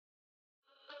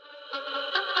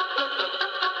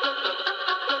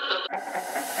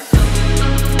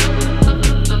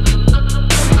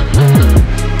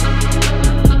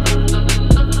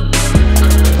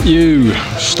You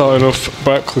starting off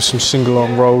back with some single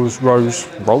arm rows,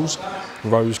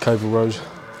 cable rows.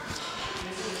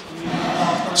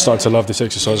 Starting to love this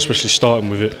exercise, especially starting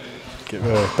with it. Get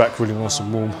back really nice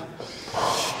and warm.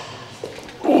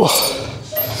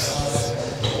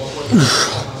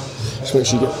 Just make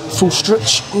sure you get full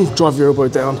stretch. Drive your elbow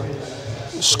down.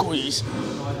 Squeeze.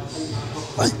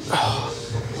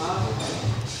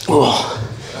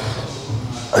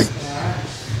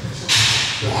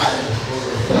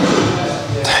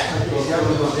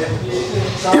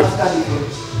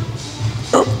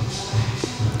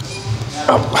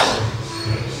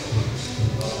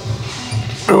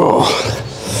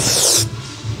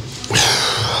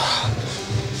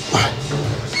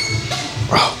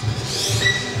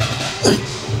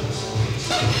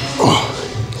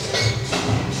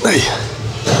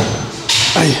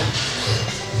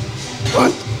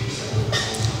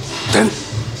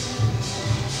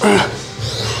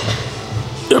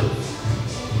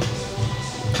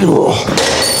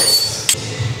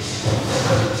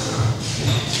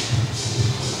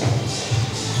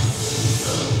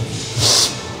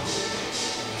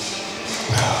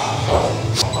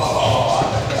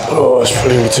 Oh, that's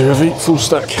probably too heavy. Full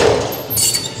stack.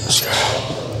 Let's go.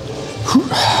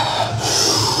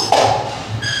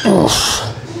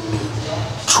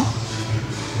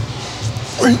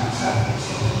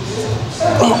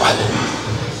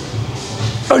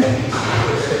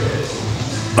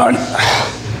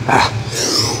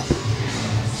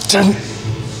 Ten.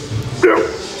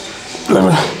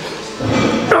 11.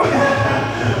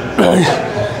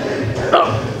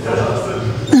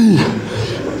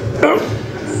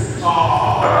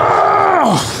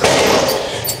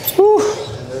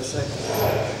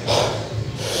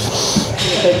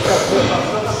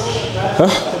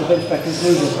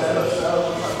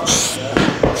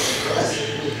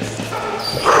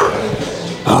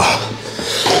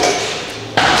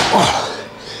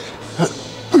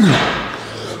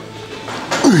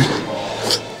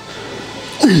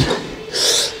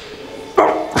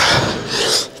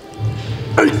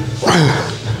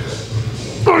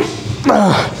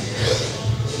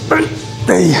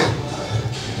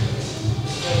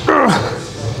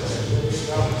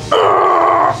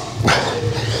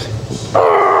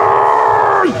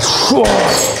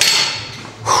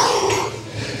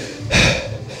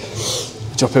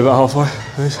 Drop it about halfway,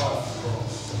 please.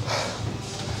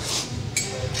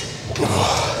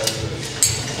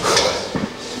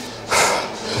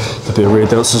 A bit of rear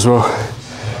delts as well.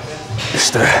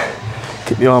 Just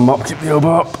keep the arm up, keep the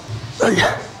elbow up.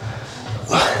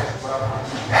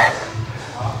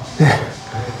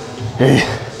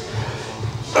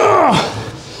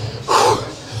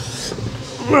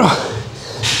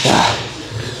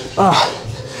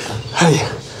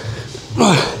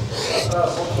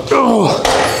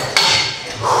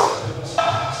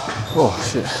 Oh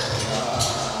shit.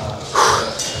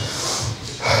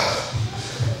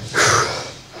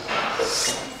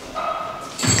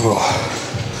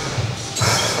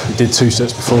 We did 2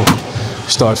 sets before we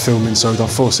started filming, so we've done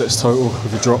 4 sets total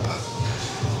with a drop.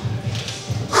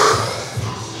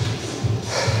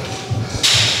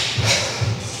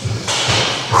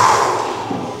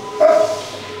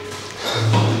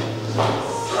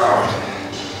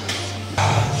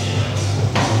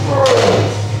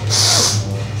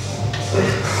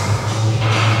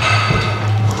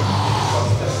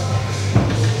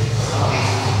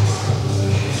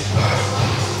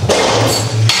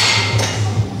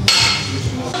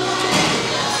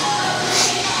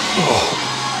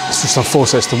 Just done 4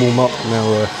 sets to warm up,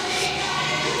 now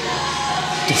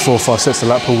do 4 or 5 sets of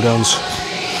lat pull downs.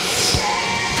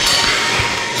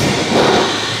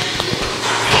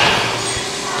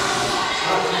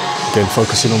 Again,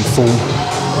 focusing on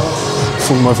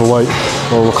form overweight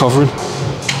while recovering.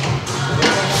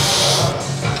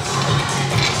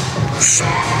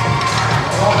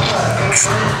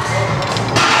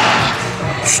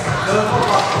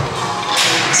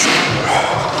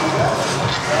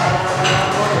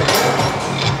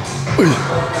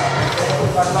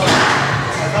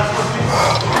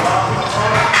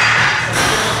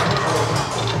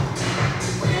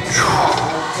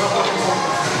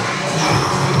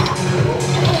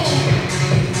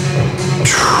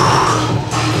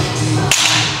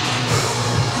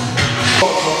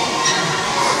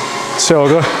 See how I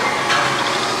go.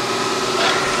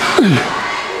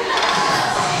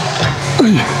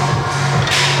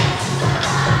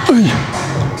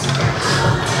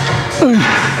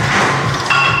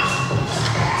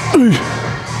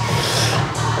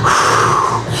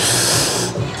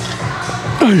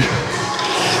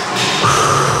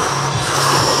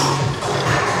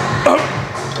 Up.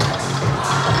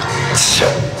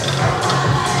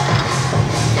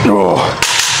 Oh.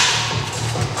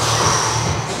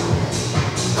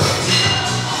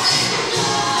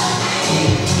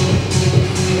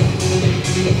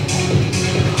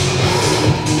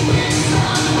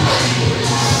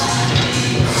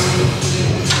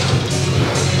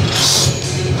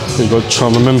 What you've got to try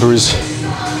and remember is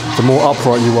the more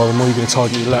upright you are, the more you're going to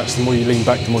target your lats. The more you lean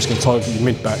back, the more it's going to target your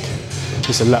mid back.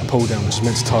 It's a lat pull down, which is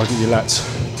meant to target your lats.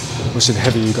 Obviously, the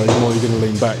heavier you go, the more you're going to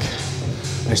lean back.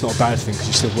 And it's not a bad thing because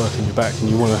you're still working your back and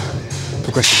you want to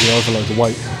progressively overload the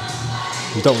weight.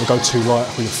 You don't want to go too light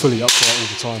when you're fully upright all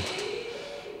the time.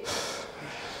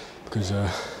 Because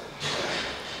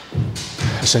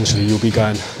essentially you'll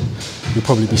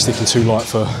probably be sticking too light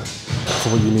for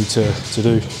what you need to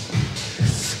do.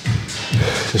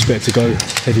 So it's better to go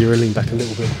heavier and lean back a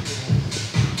little bit.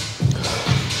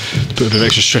 Put a bit of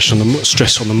extra stress on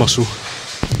the muscle.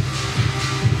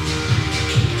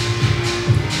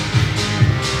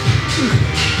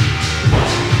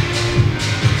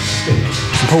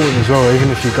 It's important as well, even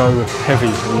if you go heavy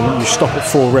and you stop at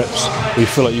 4 reps where you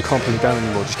feel like you can't pull it down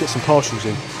anymore, just get some partials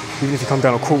in. Even if you come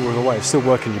down a quarter of the way, it's still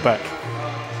working your back.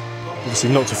 Obviously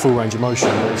not to full range of motion,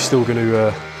 but it's still going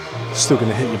to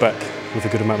hit your back with a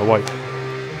good amount of weight.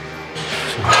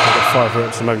 So I've got 5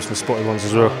 reps and maybe some spotted ones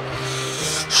as well.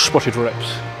 Spotted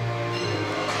reps.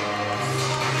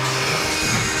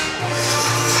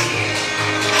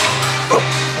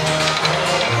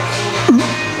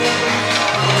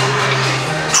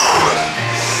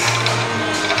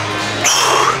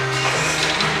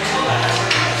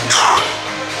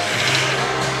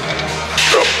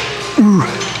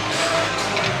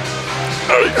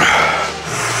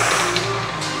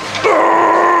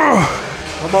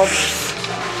 Come on.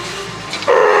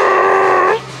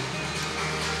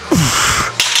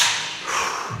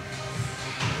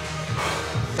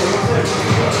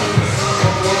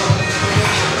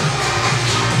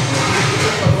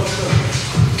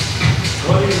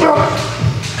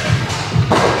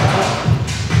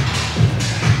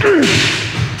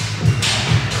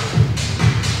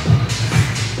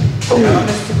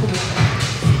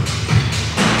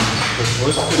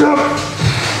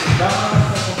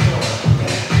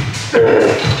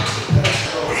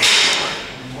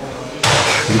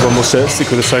 You've got more sets, stick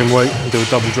with the same weight and do a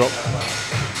double drop.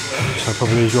 So I'll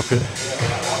probably drop it.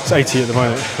 It's 80 at the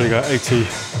moment. Probably go 80,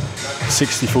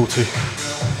 60, 40,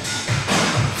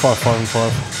 5, 5 and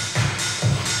 5.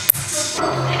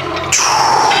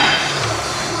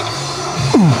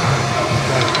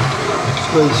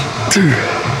 Squeeze. 2,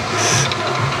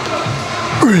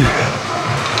 3.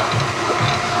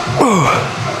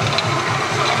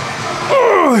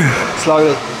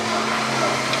 Slowly.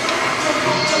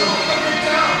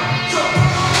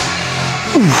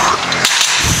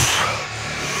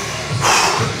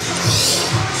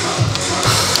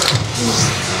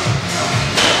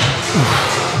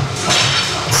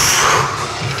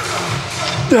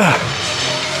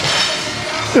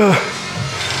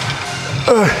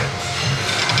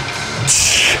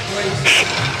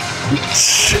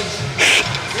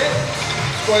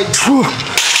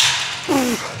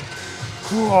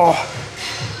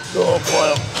 Oh,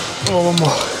 boy. Oh, one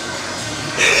more.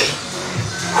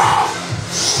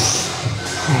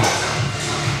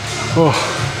 Oh.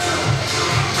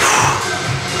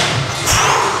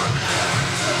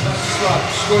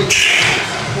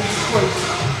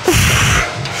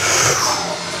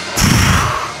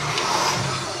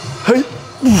 Hey.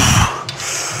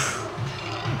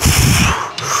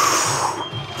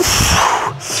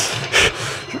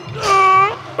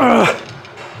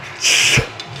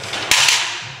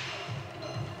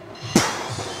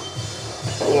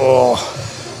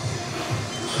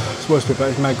 It's worst bit about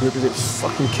his mag grip is it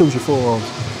fucking kills your forearms.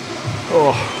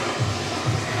 Oh.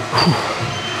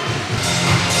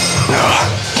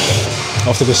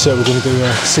 After this set we're going to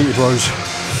do seated rows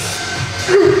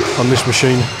on this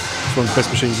machine. It's one of the best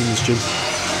machines in this gym.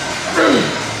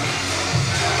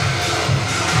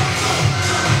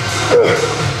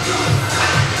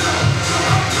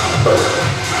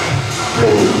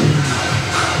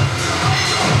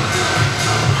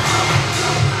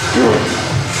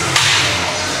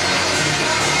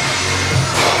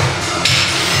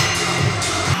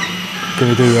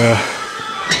 Going to do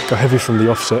go heavy from the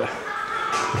offset.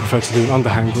 I prefer to do an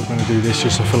underhand grip when I do this,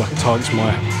 just so I feel like it targets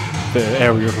the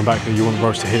area of my back that you want to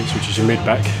roast to hits, which is your mid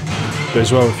back. But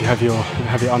as well, if you have your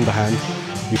underhand,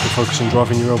 you can focus on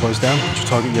driving your elbows down, which will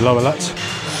target your lower lats.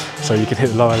 So you can hit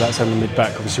the lower lats and the mid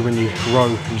back. Obviously, when you row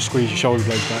and you squeeze your shoulder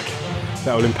blades back,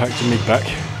 that will impact your mid back.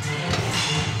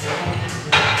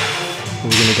 And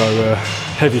we're going to go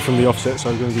heavy from the offset, so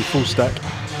we're going to do full stack.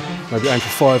 Maybe aim for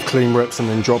 5 clean reps and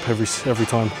then drop every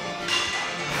time.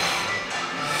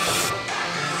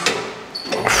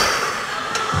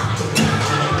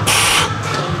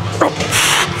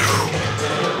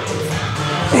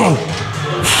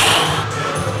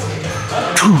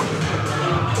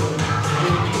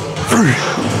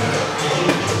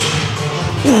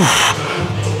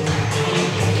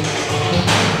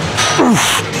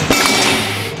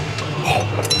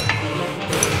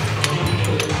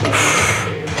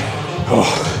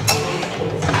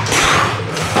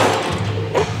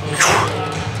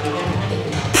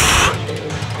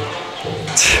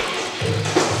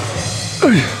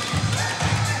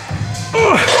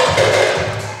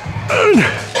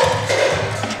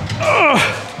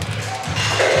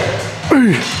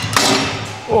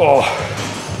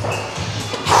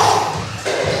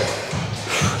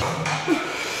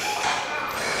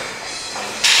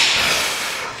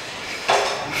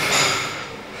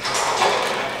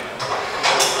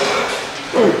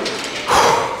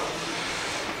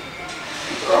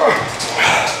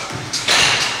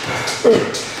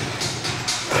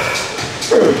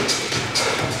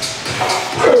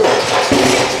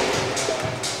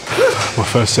 My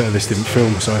first set of this didn't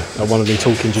film, so that one of me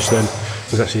talking just then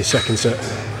was actually a second set.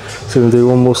 So I'm going to do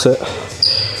one more set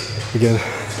again,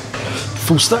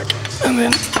 full stack, and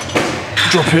then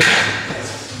drop it,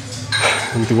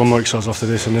 and do one more exercise after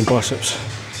this, and then biceps.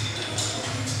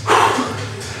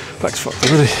 Back's fucked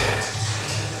already.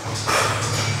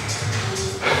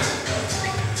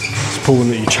 It's important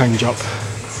that you change up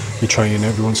your training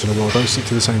every once in a while. Don't stick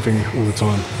to the same thing all the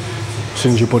time. As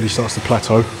soon as your body starts to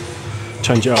plateau,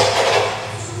 change it up.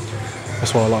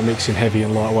 That's why I like mixing heavy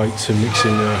and light weights and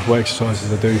mixing what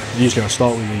exercises I do. Usually I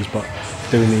start with these, but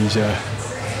doing these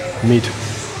mid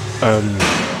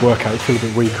workout, you feel a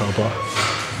bit weaker, but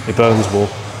it burns more.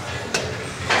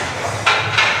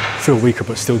 Feel weaker,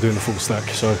 but still doing the full stack.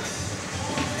 So.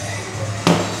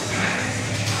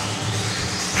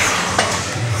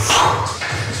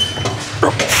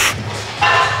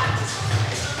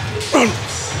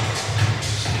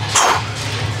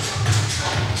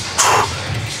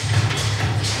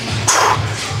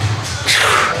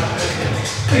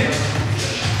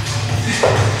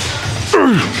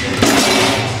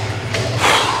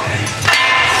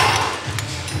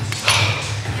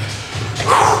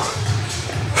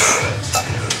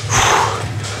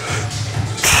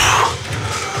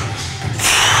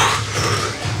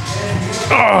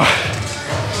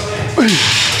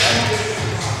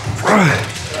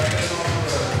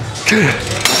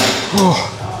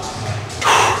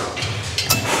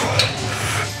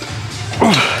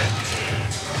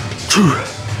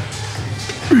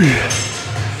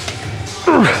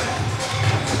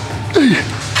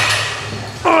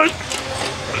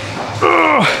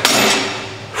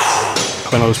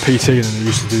 When I was PT and I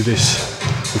used to do this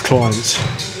with clients,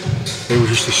 they would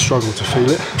used to struggle to feel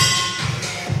it.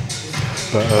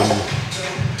 But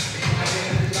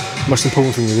most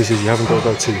important thing with this is you haven't got to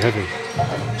go too heavy.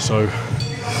 So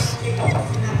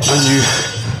when you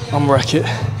unrack it,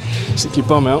 stick your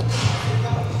bum out,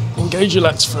 engage your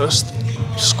lats first,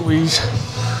 squeeze,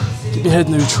 keep your head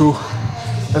neutral.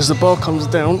 As the bar comes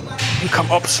down, you come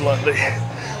up slightly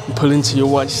and pull into your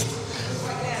waist.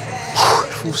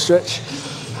 Full stretch.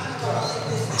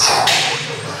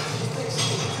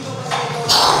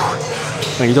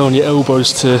 And you don't want your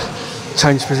elbows to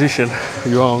change position,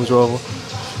 your arms rather.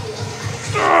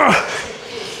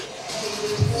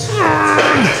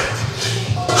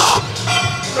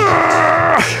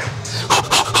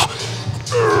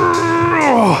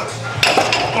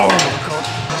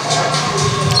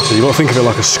 So you've got to think of it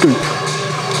like a scoop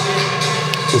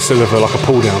instead of like a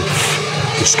pull down.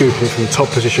 You're scooping from the top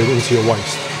position into your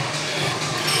waist.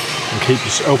 And keep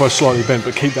your elbows slightly bent,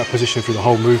 but keep that position through the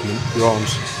whole movement, your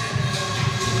arms.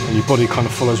 And your body kind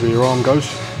of follows where your arm goes.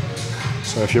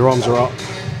 So if your arms are up,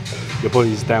 your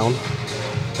body is down.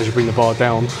 As you bring the bar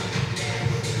down,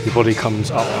 your body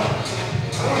comes up.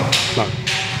 No,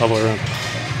 other way around.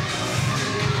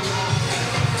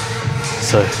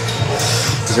 So,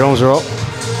 as your arms are up,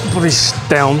 your body's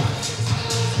down.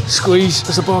 Squeeze,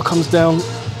 as the bar comes down,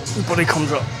 your body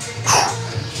comes up.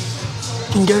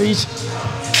 Engage,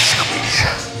 squeeze.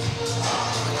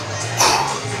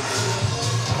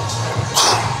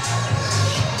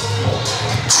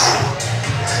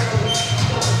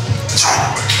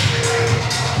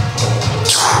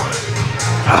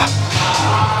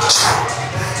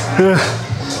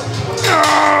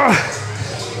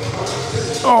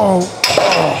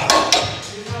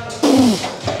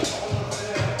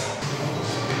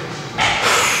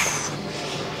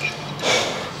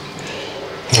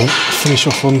 Finish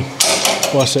off on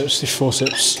biceps, stiff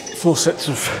forceps, 4 sets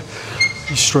of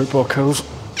these straight bar curls.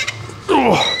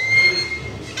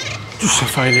 Just a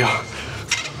failure.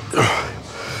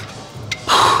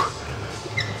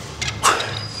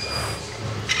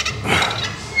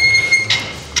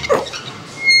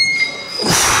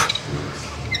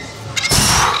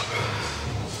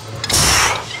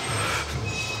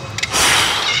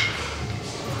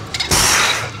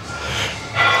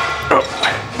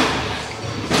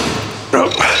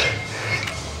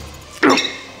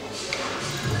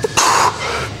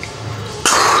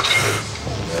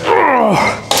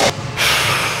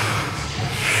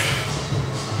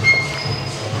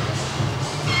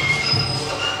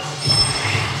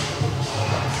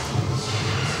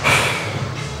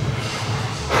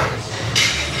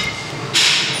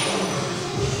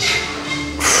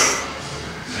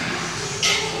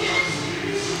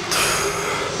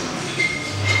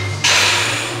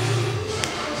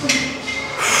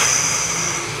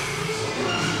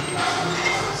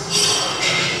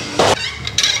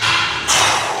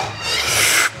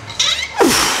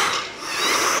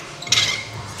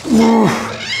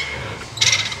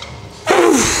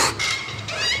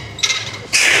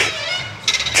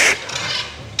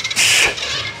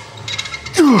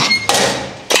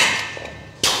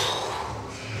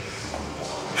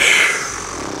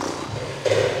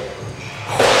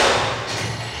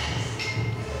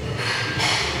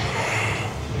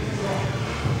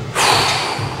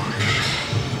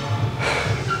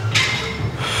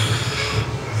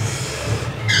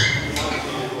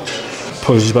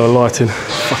 Apologies about the lighting.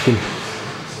 Fucking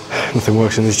nothing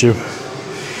works in this gym.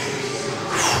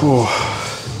 Whew.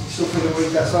 Still feeling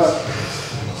weak that side?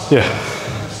 Yeah.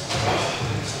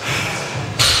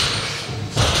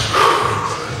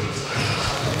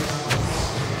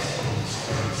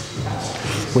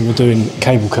 When you're doing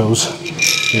cable curls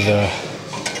with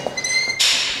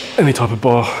any type of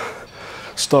bar,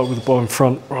 start with the bar in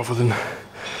front rather than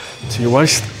to your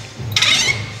waist.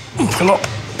 Pull up,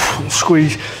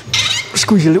 squeeze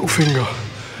your little finger.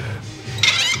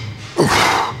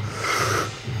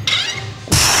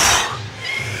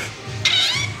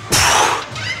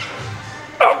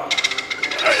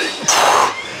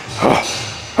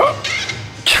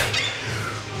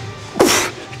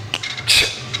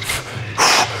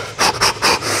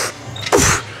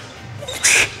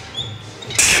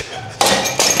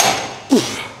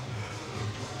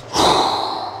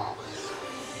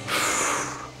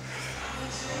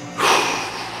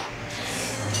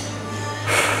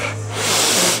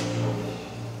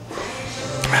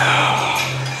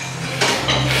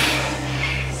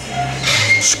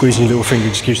 Squeezing your little finger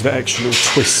just gives you that extra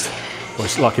little twist. Well,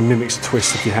 it's like it mimics a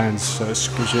twist of your hands, so it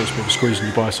gives you an extra bit of squeezing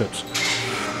your biceps.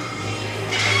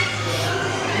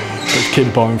 But if you keep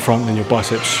the bar in front, then your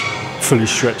biceps fully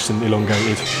stretched and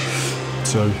elongated.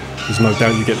 So there's no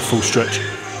doubt you get the full stretch.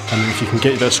 And then if you can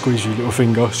get that squeeze your little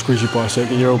finger, squeeze your bicep,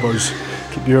 get your elbows,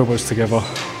 keep your elbows together,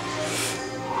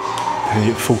 and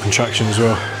you get full contraction as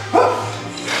well.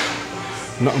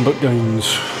 Nothing but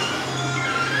gains.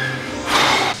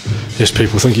 Yes,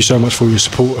 people, thank you so much for your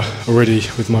support already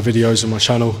with my videos and my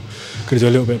channel. Going to do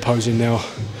a little bit of posing now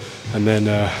and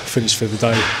then finish for the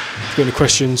day. If you've got any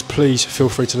questions, please feel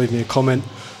free to leave me a comment,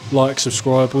 like,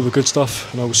 subscribe, all the good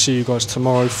stuff, and I will see you guys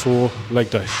tomorrow for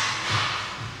leg day.